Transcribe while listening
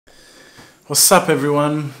What's up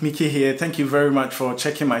everyone, Mickey here. Thank you very much for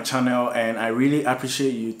checking my channel, and I really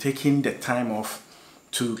appreciate you taking the time off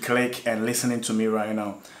to click and listening to me right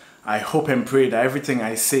now. I hope and pray that everything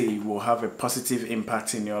I say will have a positive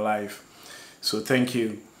impact in your life. So thank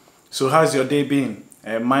you. So how's your day been?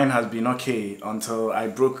 Mine has been okay until I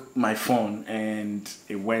broke my phone and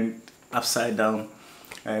it went upside down.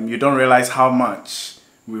 You don't realize how much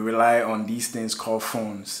we rely on these things called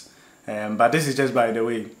phones. But this is just by the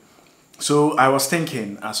way. So I was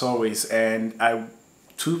thinking, as always, and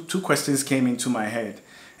two questions came into my head,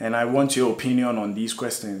 and I want your opinion on these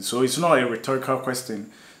questions. So it's not a rhetorical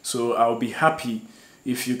question. So I'll be happy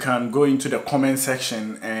if you can go into the comment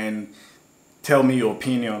section and tell me your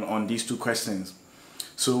opinion on these two questions.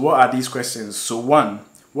 So what are these questions? So one,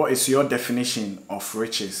 what is your definition of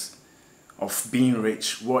riches? Of being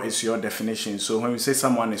rich? What is your definition? So when we say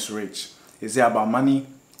someone is rich, is it about money?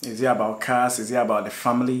 Is it about cars? Is it about the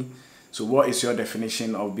family? So what is your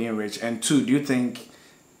definition of being rich? And two, do you think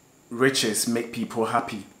riches make people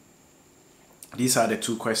happy? These are the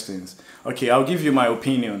two questions. Okay, I'll give you my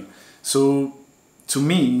opinion. So to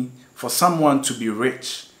me, for someone to be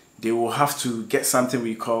rich, they will have to get something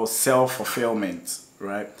we call self-fulfillment,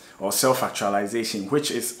 right? Or self-actualization,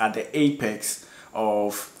 which is at the apex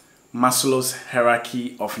of Maslow's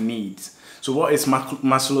hierarchy of needs. So what is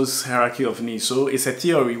Maslow's hierarchy of needs? So it's a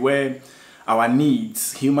theory where our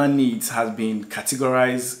needs, human needs, has been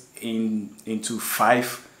categorized into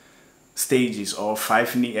 5 stages or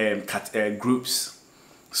 5 groups.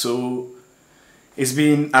 So it's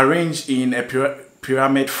been arranged in a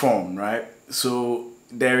pyramid form, right? So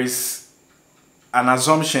there is an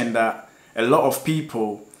assumption that a lot of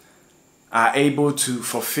people are able to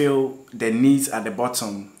fulfill the needs at the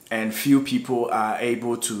bottom, and few people are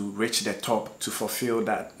able to reach the top to fulfill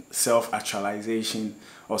that self-actualization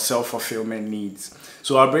or self-fulfillment needs.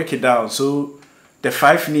 So I'll break it down. So the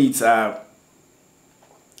 5 needs are,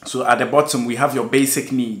 so at the bottom we have your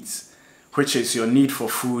basic needs, which is your need for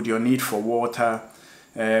food, your need for water,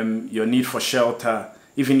 your need for shelter,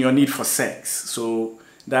 even your need for sex. So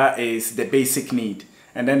that is the basic need.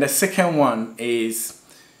 And then the second one is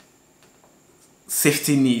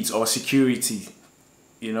safety needs or security.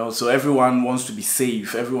 You know, so everyone wants to be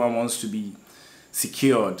safe, everyone wants to be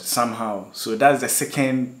secured somehow. So that's the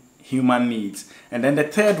second human needs. And then the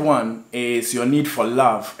third one is your need for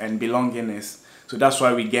love and belongingness. So that's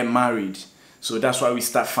why we get married. So that's why we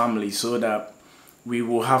start families, so that we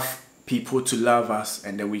will have people to love us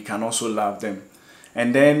and then we can also love them.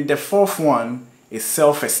 And then the fourth one is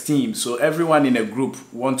self-esteem. So everyone in a group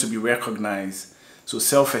wants to be recognized. So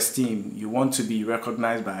self-esteem, you want to be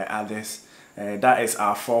recognized by others. That is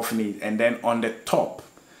our fourth need. And then on the top,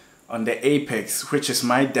 on the apex, which is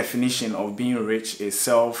my definition of being rich, is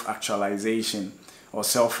self-actualization or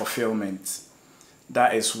self-fulfillment.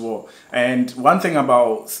 That is what. And one thing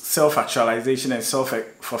about self-actualization and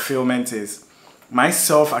self-fulfillment is my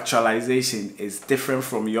self-actualization is different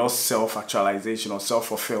from your self-actualization or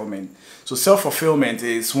self-fulfillment. So self-fulfillment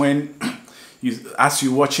is when as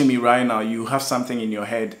you're watching me right now, you have something in your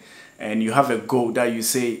head and you have a goal that you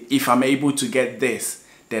say, if I'm able to get this,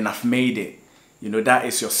 then I've made it. You know, that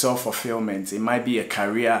is your self-fulfillment. It might be a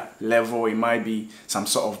career level, it might be some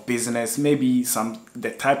sort of business, maybe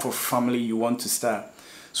the type of family you want to start.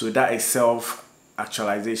 So that is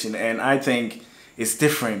self-actualization. And I think it's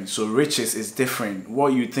different. So riches is different.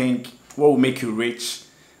 What you think, what will make you rich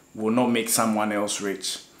will not make someone else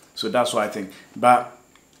rich. So that's what I think. But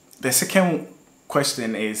the second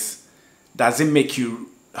question is, does it make you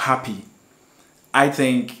happy? I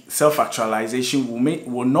think self-actualization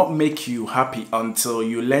will not make you happy until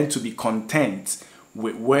you learn to be content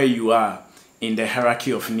with where you are in the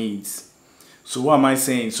hierarchy of needs. So what am I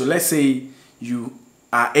saying? So let's say you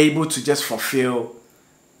are able to just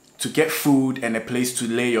to get food and a place to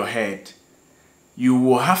lay your head. You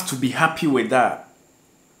will have to be happy with that.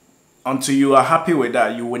 Until you are happy with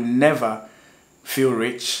that, you will never feel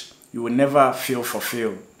rich. You will never feel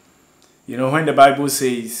fulfilled. You know, when the Bible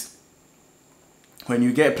says, when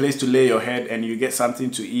you get a place to lay your head and you get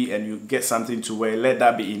something to eat and you get something to wear, let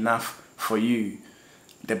that be enough for you.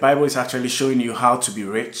 The Bible is actually showing you how to be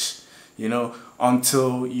rich, you know.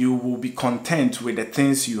 Until you will be content with the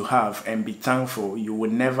things you have and be thankful, you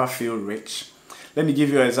will never feel rich. Let me give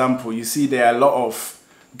you an example. You see, there are a lot of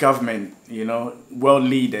government, you know, world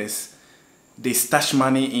leaders. They stash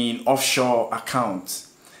money in offshore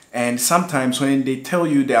accounts. And sometimes when they tell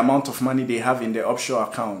you the amount of money they have in the offshore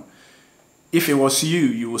account, if it was you,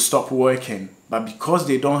 you will stop working. But because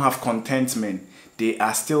they don't have contentment, they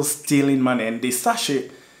are still stealing money, and they stash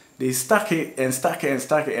it, they stack it and stack it and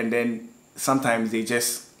stack it, and then sometimes they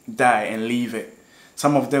just die and leave it.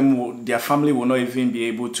 Some of them, their family will not even be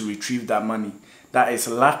able to retrieve that money. That is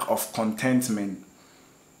lack of contentment.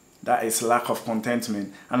 That is lack of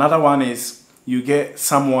contentment. Another one is you get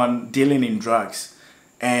someone dealing in drugs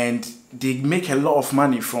and they make a lot of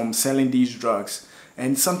money from selling these drugs.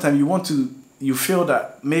 And sometimes you feel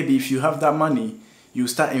that maybe if you have that money, you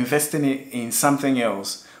start investing it in something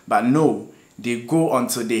else. But no, they go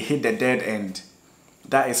until they hit the dead end.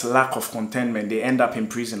 That is lack of contentment. They end up in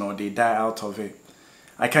prison or they die out of it.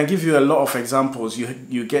 I can give you a lot of examples.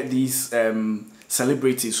 You get these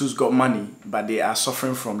celebrities who's got money, but they are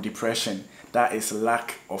suffering from depression. That is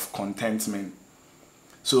lack of contentment.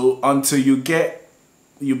 So until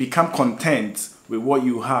you become content with what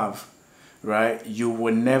you have, right, you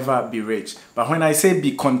will never be rich. But when I say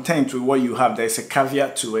be content with what you have, there's a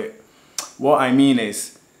caveat to it. What I mean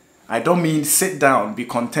is, I don't mean sit down, be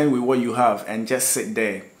content with what you have and just sit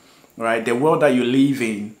there, right? The world that you live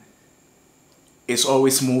in is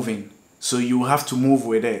always moving, so you have to move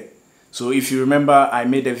with it. So if you remember, I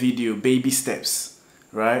made a video, baby steps,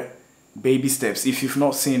 right? Baby steps. If you've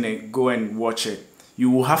not seen it, go and watch it. You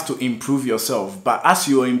will have to improve yourself. But as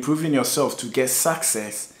you are improving yourself to get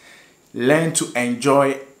success, learn to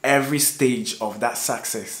enjoy every stage of that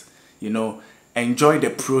success. You know, enjoy the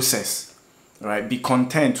process, right? Be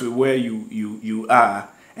content with where you are,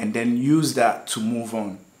 and then use that to move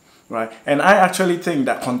on, right? And I actually think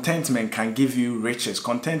that contentment can give you riches.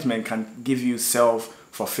 Contentment can give you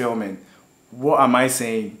self-fulfillment. What am I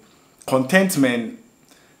saying? Contentment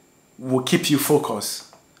will keep you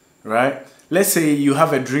focused, right? Let's say you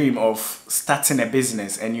have a dream of starting a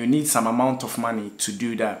business and you need some amount of money to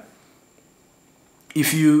do that.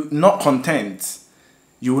 If you're not content,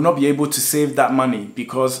 you will not be able to save that money,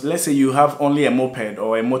 because let's say you have only a moped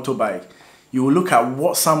or a motorbike. You will look at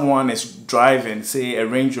what someone is driving, say a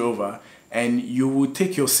Range Rover, and you will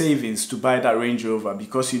take your savings to buy that Range Rover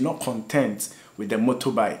because you're not content with the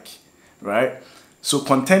motorbike, right? So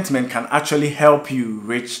contentment can actually help you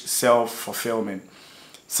reach self-fulfillment.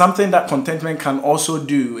 Something that contentment can also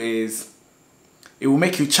do is it will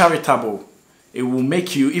make you charitable. It will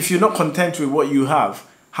make you, if you're not content with what you have,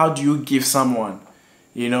 how do you give someone?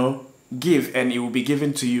 You know, give and it will be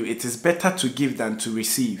given to you. It is better to give than to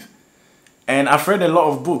receive. And I've read a lot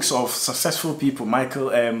of books of successful people,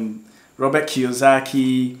 Robert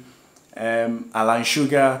Kiyosaki, Alan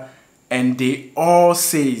Sugar, and they all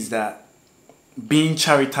say that being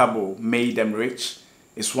charitable made them rich.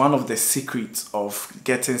 Is one of the secrets of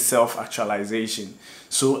getting self-actualization.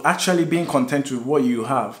 So actually being content with what you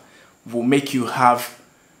have will make you have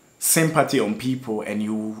sympathy on people, and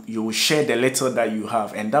you will share the little that you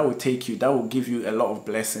have, and that will give you a lot of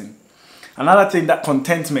blessing. Another thing that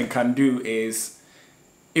contentment can do is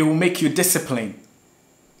it will make you disciplined.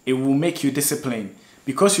 It will make you disciplined.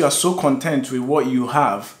 Because you are so content with what you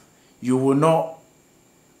have, you will not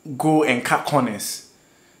go and cut corners,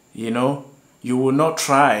 you know. You will not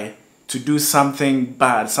try to do something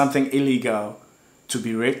bad, something illegal to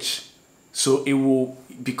be rich. So it will,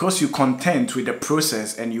 because you're content with the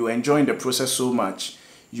process and you're enjoying the process so much,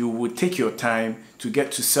 you will take your time to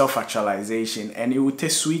get to self-actualization, and it will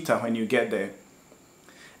taste sweeter when you get there.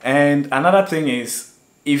 And another thing is,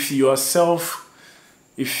 if you're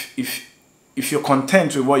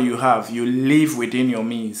content with what you have, you live within your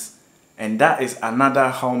means. And that is another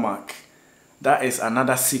hallmark. That is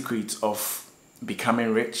another secret of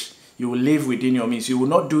becoming rich. You will live within your means. You will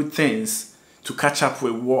not do things to catch up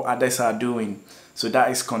with what others are doing. So that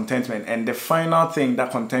is contentment. And the final thing that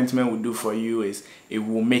contentment will do for you is it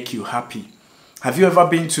will make you happy. Have you ever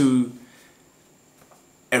been to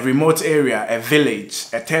a remote area, a village,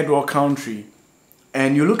 a third world country,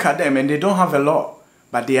 and you look at them and they don't have a lot,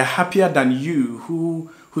 but they are happier than you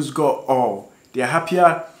who's got all. They are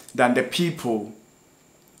happier than the people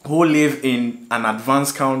who live in an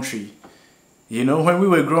advanced country. You know, when we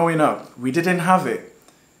were growing up, we didn't have it.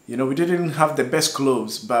 You know, we didn't have the best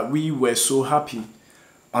clothes, but we were so happy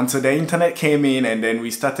until the internet came in, and then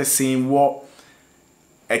we started seeing what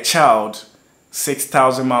a child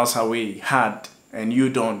 6,000 miles away had and you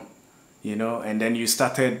don't, you know, and then you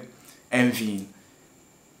started envying.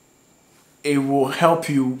 It will help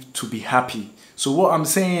you to be happy. So what I'm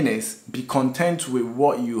saying is, be content with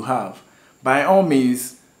what you have. By all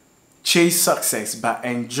means, chase success, but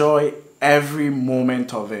enjoy every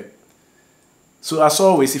moment of it. So as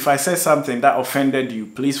always, if I said something that offended you,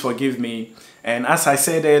 please forgive me. And as I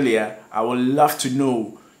said earlier, I would love to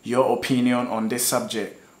know your opinion on this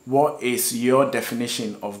subject. What is your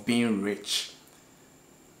definition of being rich?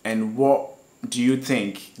 And what do you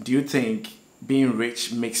think? Do you think being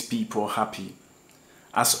rich makes people happy?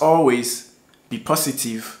 As always, be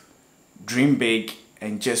positive, dream big,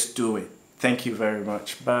 and just do it. Thank you very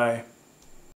much. Bye.